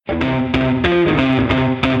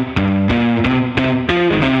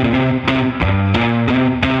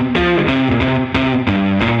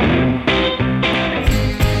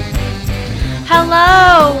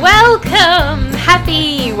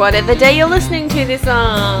whatever day you're listening to this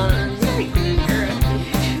on.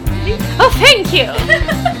 Oh, thank you.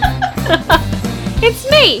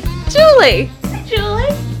 It's me, Julie. Hi,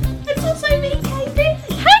 Julie. It's also me, KB.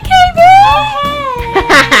 Hi,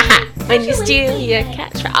 KB. Hey. When you steal your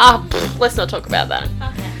catch. Ah, let's not talk about that.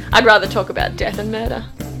 Okay. I'd rather talk about death and murder.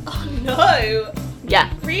 Oh, no.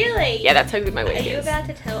 Yeah. Really? Yeah, that's how good my week Are you is. about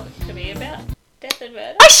to tell to me about death and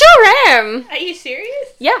murder? I sure am. Are you serious?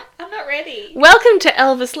 Yeah. I'm not ready. Welcome to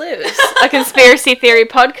Elvis Lives, a conspiracy theory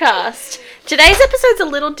podcast. Today's episode's a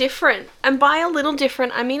little different, and by a little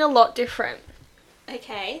different, I mean a lot different.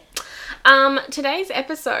 Okay. Today's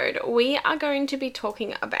episode, we are going to be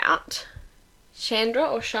talking about Chandra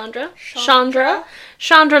Levy.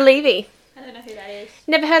 I don't know who that is.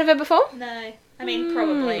 Never heard of her before? No. I mean,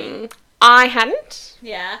 probably. I hadn't.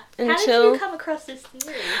 Yeah. How Until did you come across this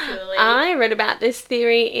theory, Julie? I read about this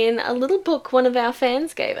theory in a little book one of our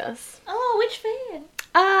fans gave us. Oh, which fan?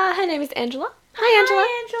 Her name is Angela. Hi, Angela.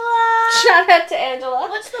 Hi, Angela. Shout out to Angela.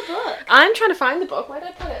 What's the book? I'm trying to find the book. Where did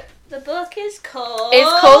I put it? The book is called...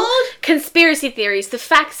 It's called Conspiracy Theories, the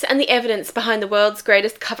Facts and the Evidence Behind the World's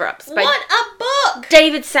Greatest Cover-Ups by What a book!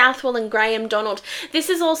 David Southwell and Graham Donald. This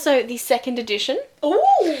is also the second edition.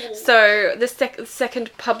 Ooh! So, the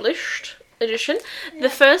second published edition. Yeah. The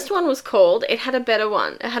first one was called, it had a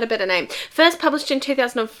better name. First published in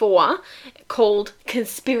 2004, called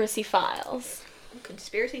Conspiracy Files.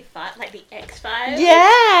 Conspiracy Files? Like the X-Files?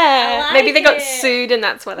 Yeah! Like Maybe they got it. sued and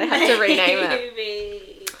that's why they had to rename it. Maybe.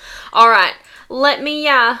 Alright, let me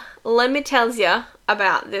tell you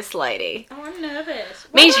about this lady. Oh, I'm nervous.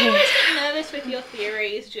 Me Why too. do I always get nervous with your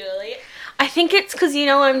theories, Julie? I think it's because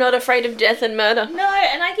I'm not afraid of death and murder. No,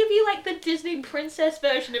 and I give you like the Disney princess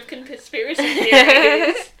version of conspiracy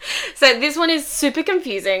theories. So this one is super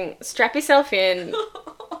confusing. Strap yourself in.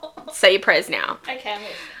 Say your prayers now. Okay, I'm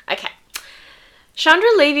listening. Okay. Chandra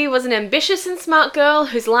Levy was an ambitious and smart girl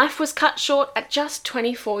whose life was cut short at just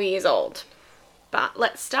 24 years old. But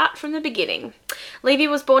let's start from the beginning. Levy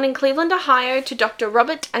was born in Cleveland, Ohio to Dr.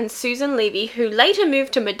 Robert and Susan Levy, who later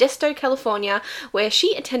moved to Modesto, California, where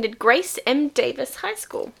she attended Grace M. Davis High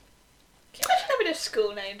School. Can you imagine having a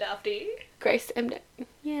school named after you? Grace M.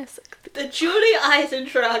 Yes. The Julie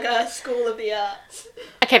Eisentrager School of the Arts.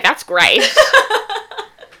 Okay, that's great.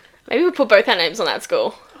 Maybe we'll put both our names on that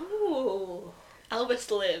school. Ooh.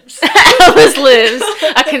 Elvis Lives. Elvis Lives,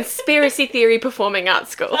 a conspiracy theory performing arts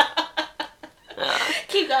school.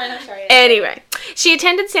 Keep going, I'm sorry. Anyway, she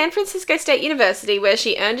attended San Francisco State University where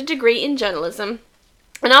she earned a degree in journalism.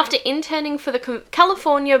 And after interning for the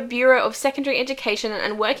California Bureau of Secondary Education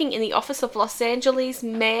and working in the office of Los Angeles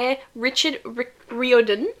Mayor Richard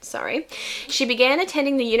Riordan, she began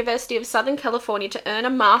attending the University of Southern California to earn a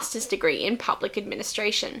master's degree in public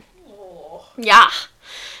administration. Oh. Yeah.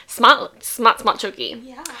 Smart chooky.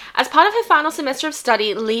 Yeah. As part of her final semester of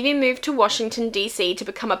study, Levy moved to Washington, D.C. to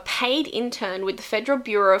become a paid intern with the Federal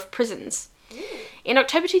Bureau of Prisons. Ooh. In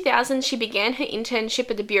October 2000, she began her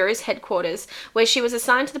internship at the Bureau's headquarters, where she was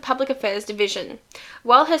assigned to the Public Affairs Division.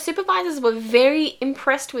 While her supervisors were very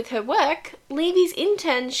impressed with her work, Levy's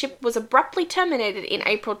internship was abruptly terminated in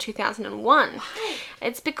April 2001. Wow.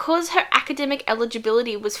 It's because her academic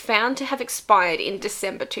eligibility was found to have expired in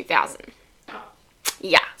December 2000.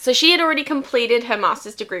 Yeah, so she had already completed her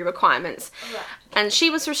master's degree requirements, Right. and she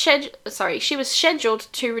was scheduled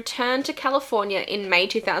to return to California in May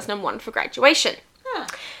 2001 for graduation. Huh.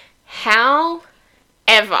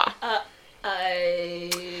 However,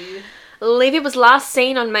 Levy was last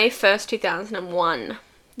seen on May 1st, 2001.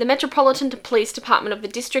 The Metropolitan Police Department of the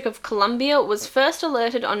District of Columbia was first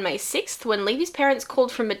alerted on May 6th when Levy's parents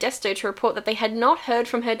called from Modesto to report that they had not heard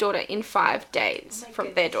from her daughter in 5 days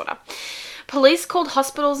their daughter. Police called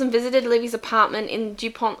hospitals and visited Levy's apartment in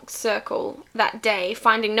DuPont Circle that day,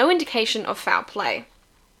 finding no indication of foul play.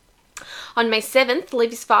 On May 7th,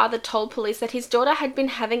 Levy's father told police that his daughter had been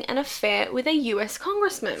having an affair with a U.S.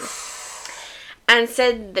 congressman, and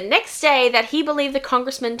said the next day that he believed the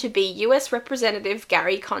congressman to be U.S. Representative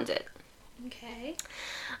Gary Condit. Okay.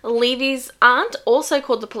 Levy's aunt also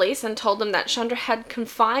called the police and told them that Chandra had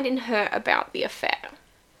confided in her about the affair.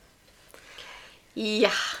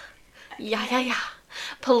 Yeah.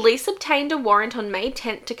 Police obtained a warrant on May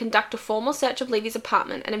 10th to conduct a formal search of Levy's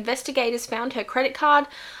apartment, and investigators found her credit card,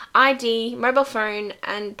 ID, mobile phone,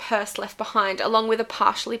 and purse left behind, along with a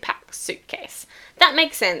partially packed suitcase. That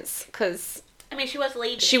makes sense, because I mean, she was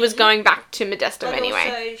leaving. she was going back to Modesto but anyway.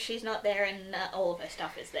 also, she's not there and all of her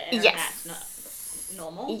stuff is there. Yes. And that's not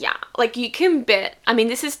normal. Yeah, like you can bet, I mean,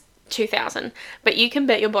 this is 2000, but you can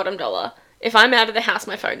bet your bottom dollar, if I'm out of the house,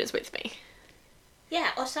 my phone is with me.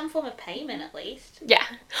 Yeah, or some form of payment at least. Yeah.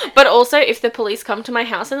 But also, if the police come to my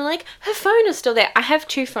house and they're like, her phone is still there. I have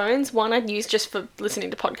 2 phones. One I'd use just for listening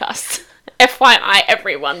to podcasts. FYI,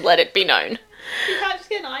 everyone, let it be known. You can't just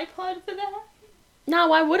get an iPod for that? No,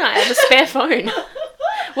 why would I? I have a spare phone.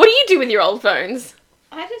 What do you do with your old phones?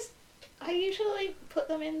 I usually put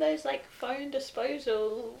them in those, like, phone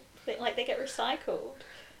disposal thing, like, they get recycled.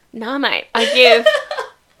 Nah, mate. I give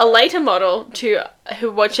a later model to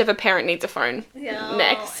whichever parent needs a phone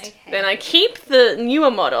next. Okay. Then I keep the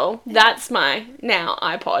newer model. That's my now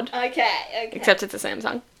iPod. Okay. Except it's a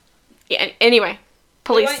Samsung. Yeah, anyway.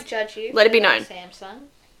 Police. We won't judge you. Let it be known. Samsung.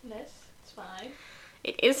 Yes, it's fine.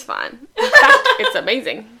 It is fun. In fact, it's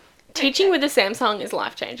amazing. Teaching with a Samsung is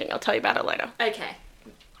life-changing. I'll tell you about it later. Okay.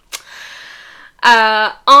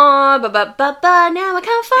 Now I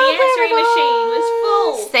can't find The answering machine was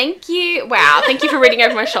full. Thank you. Wow, thank you for reading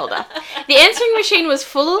over my shoulder. The answering machine was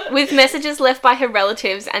full with messages left by her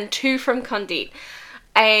relatives and 2 from Condit.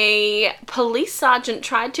 A police sergeant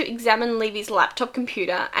tried to examine Levy's laptop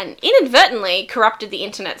computer and inadvertently corrupted the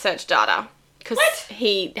internet search data. Because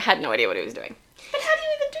he had no idea what he was doing. But how do you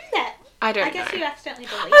even do that? I don't know. I guess you accidentally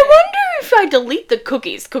deleted I wonder if I delete the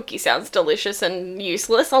cookies. Cookie sounds delicious and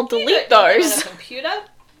useless. I'll delete those. On a computer?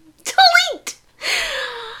 Delete!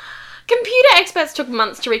 Computer experts took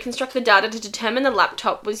months to reconstruct the data to determine the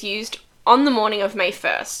laptop was used on the morning of May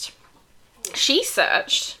 1st. She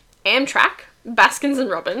searched Amtrak, Baskins and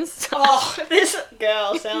Robbins. Oh, this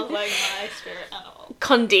girl sounds like my spirit animal.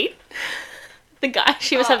 Condit, the guy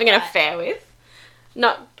she was having an affair with.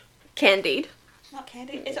 Not Candide. Not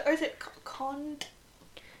Candy. Is it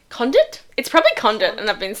Condit? It's probably Condit, and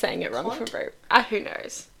I've been saying it wrong for very... who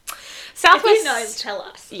knows? Southwest... If you know, tell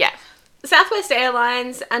us. Yeah. Southwest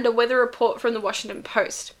Airlines and a weather report from the Washington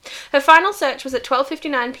Post. Her final search was at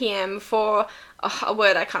 12:59 p.m. for, a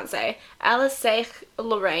word I can't say,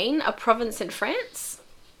 Alsace-Lorraine, a province in France.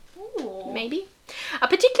 Ooh. Maybe. A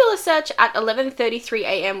particular search at 11:33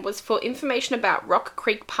 a.m. was for information about Rock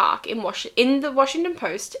Creek Park in the Washington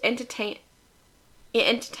Post entertainment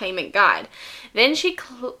guide. Then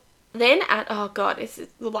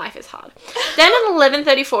life is hard. Then at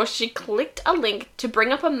 11:34 she clicked a link to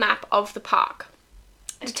bring up a map of the park.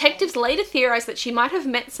 Okay. Detectives later theorized that she might have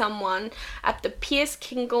met someone at the Pierce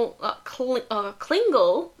Klingle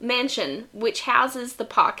mansion, which houses the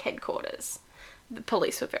park headquarters. The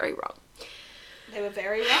police were very wrong. They were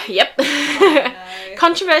very wrong? Yep. Oh, no.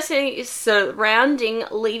 Controversy surrounding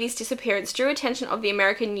Levy's disappearance drew attention of the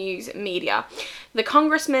American news media. The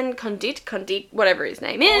congressman Condit, whatever his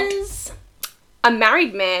name is, a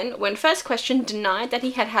married man, when first questioned, denied that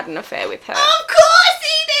he had an affair with her. Of course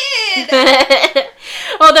he did!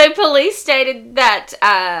 Although police stated that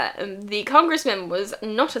the congressman was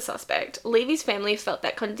not a suspect, Levy's family felt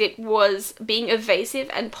that Condit was being evasive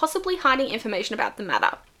and possibly hiding information about the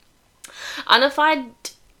matter.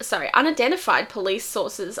 Unidentified police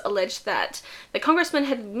sources alleged that the congressman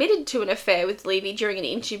had admitted to an affair with Levy during an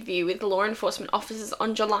interview with law enforcement officers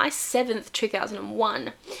on July 7th,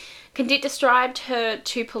 2001. Condit described her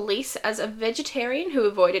to police as a vegetarian who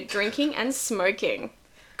avoided drinking and smoking.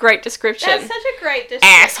 Great description. That's such a great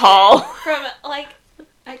description. Asshole. From,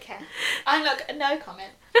 okay. I'm not, no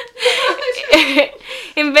comment.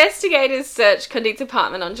 Investigators searched Condit's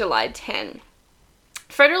apartment on July 10.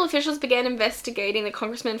 Federal officials began investigating the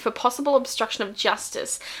congressman for possible obstruction of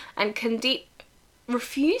justice, and Condit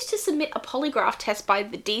refused to submit a polygraph test by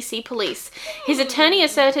the DC police. His attorney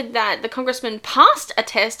asserted that the congressman passed a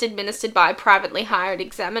test administered by a privately hired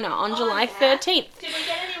examiner on July 13th. Did we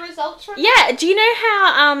get any results from Yeah, do you know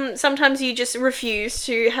how sometimes you just refuse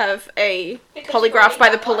to have a polygraph by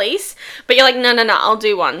the police, but you're like, no, I'll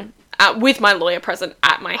do one with my lawyer present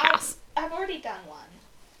at my house. I've already done one.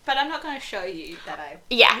 But I'm not going to show you that I...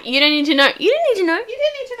 Yeah, you don't need to know. You didn't need to know. You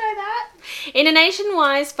didn't need to know that. In a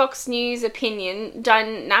nationwide Fox News opinion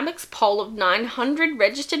dynamics poll of 900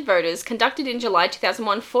 registered voters conducted in July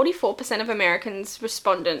 2001, 44% of Americans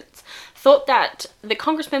respondents thought that the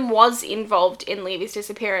congressman was involved in Levy's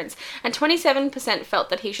disappearance, and 27% felt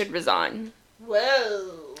that he should resign.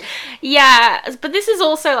 Whoa. Yeah, but this is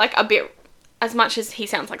also a bit, as much as he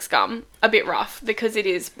sounds like scum, a bit rough, because it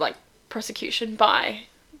is prosecution by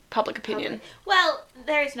public opinion. Well,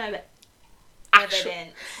 there is no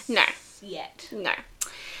evidence yet. No.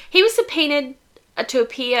 He was subpoenaed to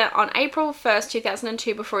appear on April 1st,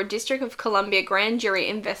 2002 before a District of Columbia grand jury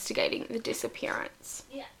investigating the disappearance.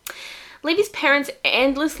 Yeah. Levy's parents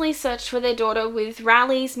endlessly searched for their daughter with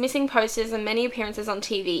rallies, missing posters, and many appearances on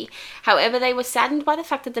TV. However, they were saddened by the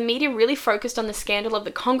fact that the media really focused on the scandal of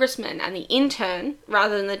the congressman and the intern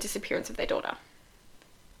rather than the disappearance of their daughter.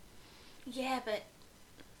 Yeah, but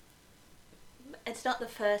it's not the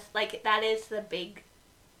first, like, that is the big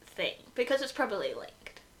thing. Because it's probably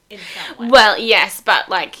linked in some way. Well, yes, but,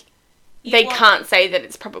 like, they want- can't say that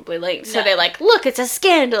it's probably linked. So No. they're like, look, it's a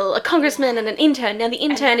scandal, a congressman and an intern. Now the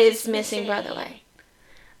intern now is she's missing, by the missing. way.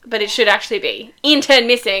 But it should actually be intern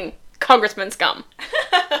missing, congressman scum.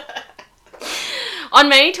 On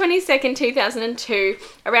May 22nd, 2002,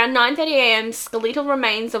 around 9:30 a.m., skeletal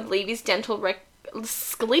remains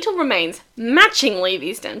matching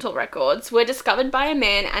Levy's dental records were discovered by a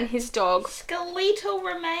man and his dog. Skeletal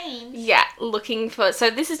remains. Yeah, looking for... So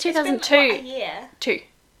this is 2002. It's been, what, a year? 2.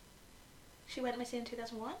 She went missing in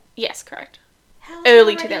 2001? Yes, correct. How is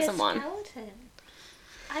Early it already a 2001. skeleton?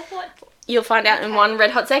 I thought... You'll find out in one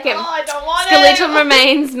red hot second. Oh, I don't want Skeletal it!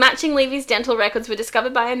 remains matching Levy's dental records were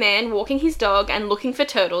discovered by a man walking his dog and looking for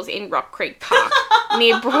turtles in Rock Creek Park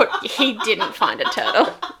near Broad. He didn't find a turtle.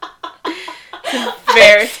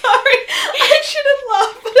 Very. I'm sorry, I shouldn't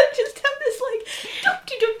laugh, but I just have this like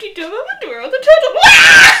dumpty. I wonder where all the turtles.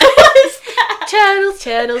 What is that? Turtles.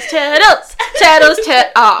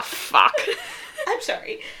 Oh fuck. I'm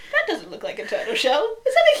sorry. That doesn't look like a turtle shell.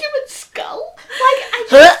 Is that a human skull? Like,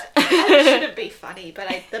 I shouldn't be funny, but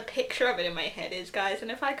the picture of it in my head is, guys,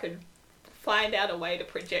 and if I could find out a way to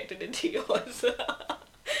project it into yours.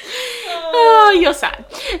 Oh, you're sad.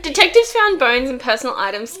 Detectives found bones and personal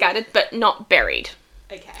items scattered, but not buried.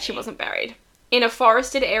 Okay. She wasn't buried. In a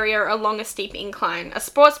forested area along a steep incline, a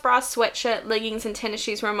sports bra, sweatshirt, leggings and tennis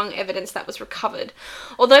shoes were among evidence that was recovered.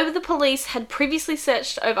 Although the police had previously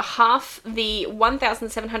searched over half the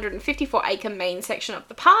 1,754-acre main section of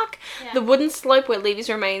the park, the wooden slope where Levy's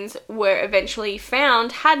remains were eventually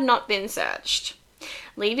found had not been searched.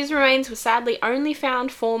 Levy's remains were sadly only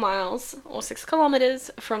found 4 miles, or 6 kilometres,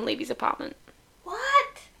 from Levy's apartment.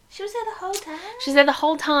 What? She was there the whole time? She was there the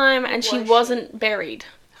whole time and she Was she? wasn't buried.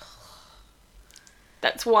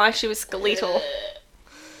 That's why she was skeletal.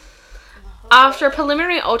 After a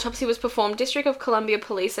preliminary autopsy was performed, District of Columbia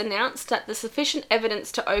Police announced that the sufficient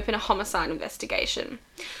evidence to open a homicide investigation.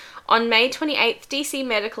 On May 28th, DC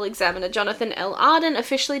medical examiner Jonathan L. Arden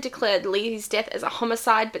officially declared Levy's death as a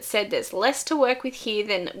homicide, but said there's less to work with here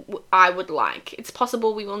than I would like. It's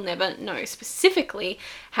possible we will never know specifically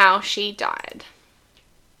how she died.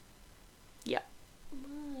 Yep.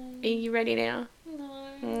 Are you ready now?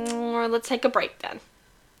 No. Let's take a break then.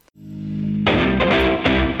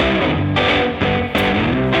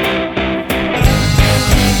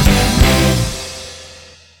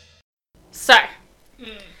 So,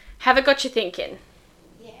 have it got you thinking?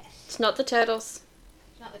 Yes. It's not the turtles.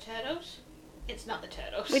 It's not the turtles? It's not the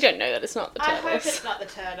turtles. We don't know that it's not the I turtles. hope it's not the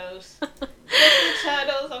turtles. If it's the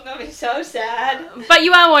turtles, I'm gonna be so sad. But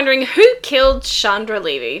you are wondering, who killed Chandra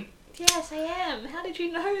Levy? Yes, I am. How did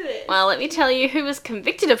you know this? Well, let me tell you who was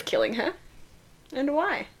convicted of killing her. And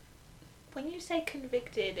why. When you say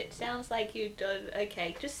convicted, it sounds like you do.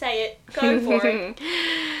 Okay, just say it. Go for it.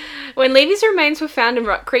 When Levy's remains were found in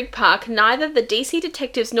Rock Creek Park, neither the DC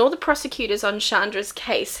detectives nor the prosecutors on Chandra's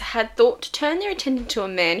case had thought to turn their attention to a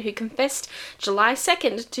man who confessed July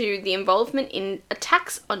 2nd to the involvement in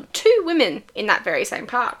attacks on 2 women in that very same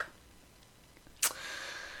park.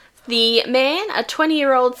 The man, a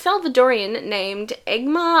 20-year-old Salvadorian named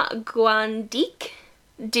Egmar Guandic,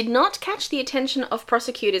 did not catch the attention of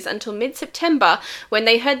prosecutors until mid-September when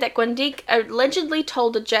they heard that Guandic allegedly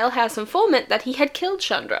told a jailhouse informant that he had killed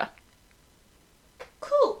Chandra.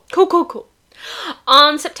 Cool. Cool.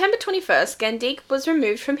 On September 21st, Guandic was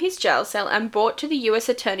removed from his jail cell and brought to the U.S.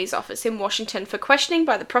 Attorney's Office in Washington for questioning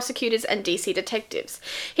by the prosecutors and DC detectives.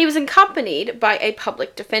 He was accompanied by a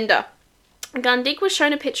public defender. Guandic was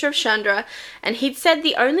shown a picture of Chandra, and he'd said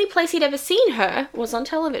the only place he'd ever seen her was on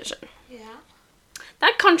television. Yeah.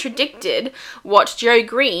 That contradicted what Joe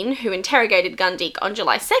Green, who interrogated Guandic on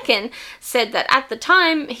July 2nd, said that at the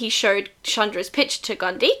time he showed Chandra's picture to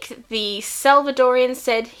Guandic, the Salvadorian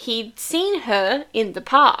said he'd seen her in the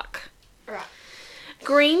park. Right.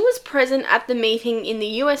 Green was present at the meeting in the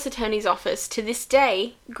U.S. Attorney's Office. To this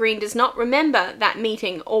day, Green does not remember that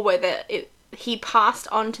meeting or whether he passed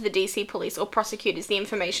on to the DC police or prosecutors the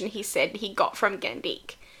information he said he got from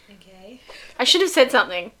Guandic. Okay. I should have said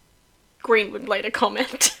something. Green would later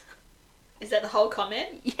comment. Is that the whole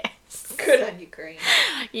comment? Yes. Good on you, Green.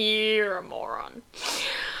 You're a moron.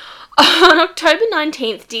 On October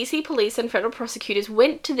 19th, DC police and federal prosecutors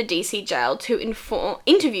went to the DC jail to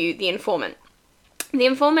interview the informant. The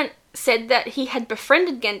informant said that he had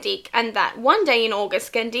befriended Guandic and that one day in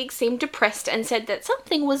August, Guandic seemed depressed and said that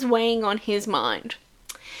something was weighing on his mind.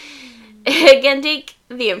 Guandic,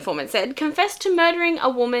 the informant said, confessed to murdering a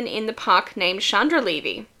woman in the park named Chandra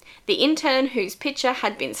Levy, the intern whose picture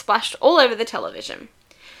had been splashed all over the television.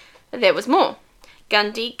 There was more.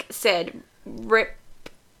 Gundyk said,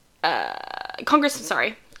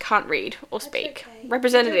 can't read or speak. okay.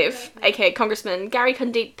 Representative, aka Congressman Gary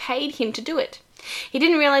Gundyk, paid him to do it. He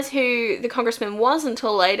didn't realise who the congressman was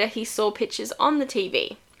until later he saw pictures on the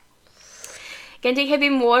TV. Gundyk had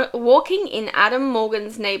been walking in Adam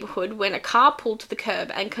Morgan's neighbourhood when a car pulled to the curb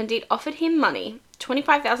and Gundyk offered him money,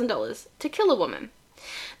 $25,000, to kill a woman.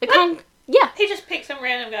 Yeah. He just picked some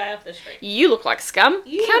random guy off the street. You look like scum.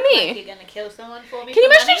 You Come look here. like you're gonna kill someone for me. Can you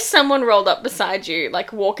for imagine money? if someone rolled up beside you,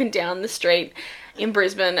 like walking down the street in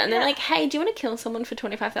Brisbane, and they're like, "Hey, do you want to kill someone for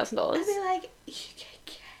 $25,000?" I'd be like, you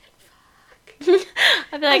can fuck.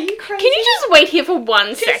 I'd be like, you crazy? "Can you just wait here for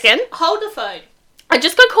 1 second? Hold the phone. I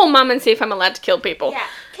just gotta call mum and see if I'm allowed to kill people." Yeah.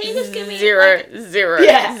 Can you just give me zero?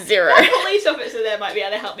 Yeah. Zero. A police officer there might be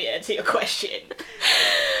able to help me answer your question.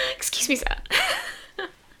 Excuse me, sir.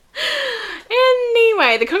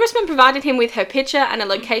 Anyway, the congressman provided him with her picture and a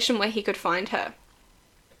location where he could find her.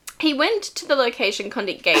 He went to the location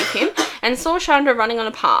Gundyk gave him and saw Chandra running on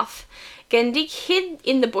a path. Gundyk hid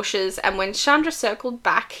in the bushes, and when Chandra circled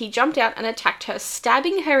back, he jumped out and attacked her,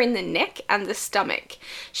 stabbing her in the neck and the stomach.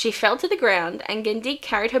 She fell to the ground, and Gundyk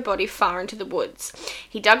carried her body far into the woods.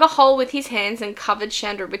 He dug a hole with his hands and covered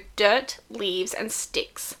Chandra with dirt, leaves, and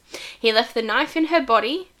sticks. He left the knife in her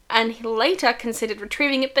body, and he later considered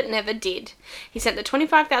retrieving it but never did. He sent the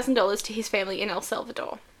 $25,000 to his family in El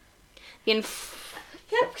Salvador. Yep.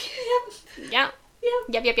 Yeah.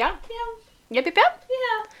 Yep. Yep.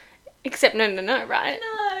 Yeah. Except no, right?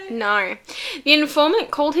 No. The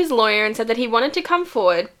informant called his lawyer and said that he wanted to come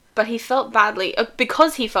forward, but he felt badly,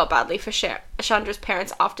 because he felt badly for Chandra's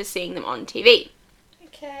parents after seeing them on TV.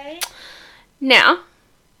 Okay. Now,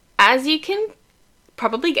 as you can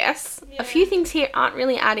probably guess, Yeah. a few things here aren't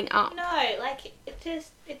really adding up. No, like,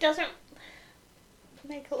 it doesn't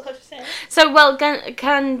make a lot of sense. So, well,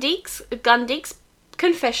 Gundyk's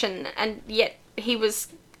confession, and yet he was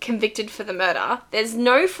convicted for the murder. There's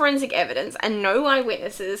no forensic evidence and no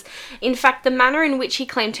eyewitnesses. In fact, the manner in which he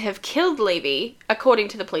claimed to have killed Levy, according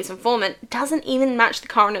to the police informant, doesn't even match the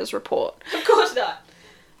coroner's report. Of course not.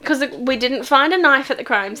 Because we didn't find a knife at the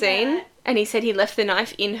crime scene, Yeah. and he said he left the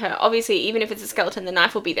knife in her. Obviously, even if it's a skeleton, the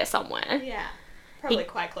knife will be there somewhere. Yeah. Probably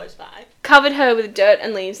quite close by. Covered her with dirt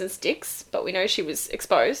and leaves and sticks, but we know she was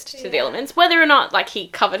exposed to the Yeah. elements. Whether or not, like, he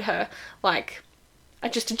covered her, like,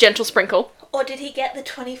 just a gentle sprinkle. Or did he get the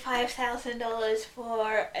 $25,000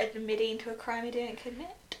 for admitting to a crime he didn't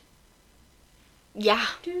commit? Yeah.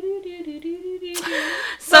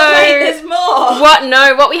 So wait, there's more.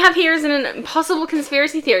 What we have here is an impossible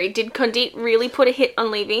conspiracy theory. Did Gundyk really put a hit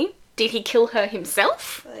on Levy? Did he kill her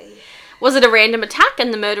himself? Was it a random attack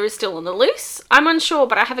and the murder is still on the loose? I'm unsure,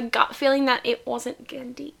 but I have a gut feeling that it wasn't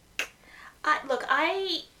Gundyk.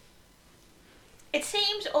 It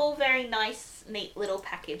seems all very nice, neat little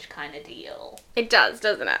package kind of deal. It does,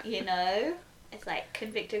 doesn't it? You know? It's like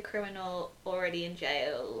convicted criminal already in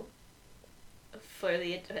jail for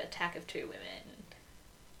the attack of 2 women.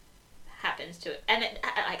 Happens to it. And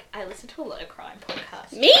I listen to a lot of crime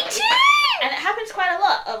podcasts. Me too! And it happens quite a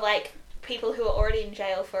lot of like people who are already in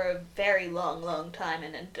jail for a very long, long time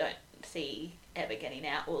and then don't see ever getting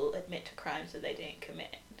out will admit to crimes that they didn't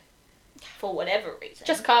commit. For whatever reason.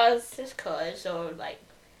 Just cause. Or like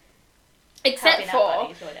Except helping out for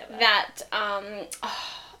buddies or whatever. that,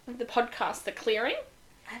 the podcast, The Clearing.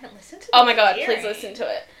 I haven't listened to Oh my god, Clearing. please listen to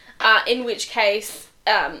it. In which case,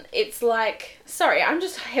 it's like... Sorry, I'm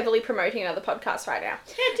just heavily promoting another podcast right now.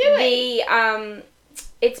 Yeah, do it.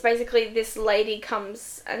 It's basically this lady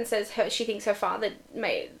comes and says she thinks her father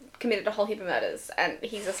committed a whole heap of murders and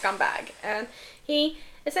he's a scumbag. And he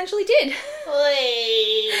essentially did.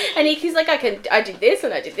 And he's like, I did this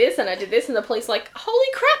and I did this and I did this, and the police are like, holy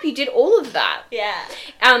crap, you did all of that. Yeah.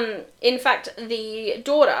 In fact, the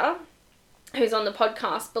daughter who's on the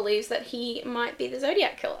podcast believes that he might be the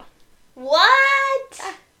Zodiac killer.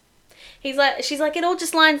 What? She's like, it all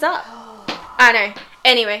just lines up. I know.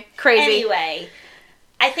 Anyway, crazy. Anyway,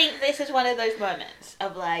 I think this is one of those moments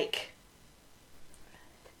of like,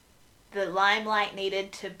 the limelight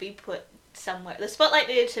needed to be put somewhere, the spotlight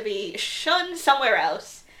needed to be shone somewhere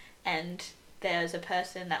else, and there's a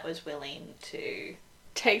person that was willing to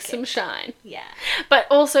take some shine. Yeah. But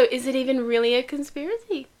also, is it even really a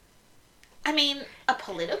conspiracy? I mean, a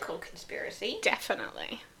political conspiracy.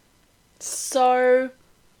 Definitely. So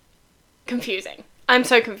confusing. I'm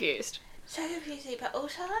so confused. So confusing, but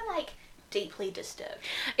also I'm like deeply disturbed.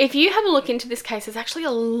 If you have a look into this case, there's actually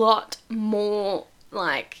a lot more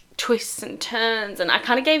like twists and turns, and I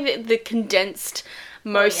kind of gave it the condensed,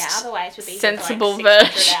 most otherwise would be sensible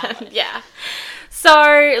like 600 version. hours. Yeah. So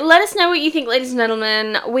let us know what you think, ladies and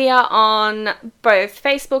gentlemen. We are on both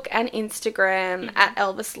Facebook and Instagram at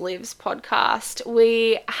Elvis Lives Podcast.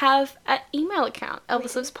 We have an email account,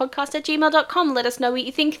 elvislivespodcast@gmail.com. Let us know what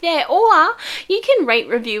you think there. Or you can rate,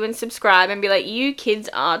 review, and subscribe and be like, you kids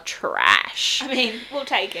are trash. I mean, we'll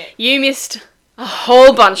take it. You missed a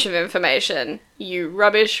whole bunch of information. You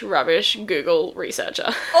rubbish Google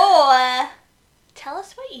researcher. Or tell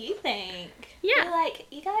us what you think. Yeah. You're like,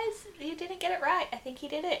 you guys, you didn't get it right. I think he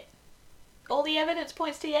did it. All the evidence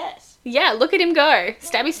points to yes. Yeah, look at him go.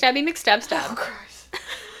 Stabby, stabby, McStab, Oh, stab. gross.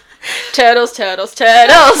 Turtles.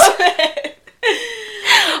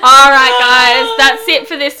 Alright, guys, that's it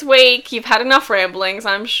for this week. You've had enough ramblings,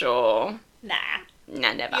 I'm sure. Nah.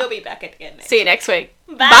 Nah, never. You'll be back again next See you next week.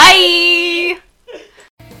 Bye. Bye.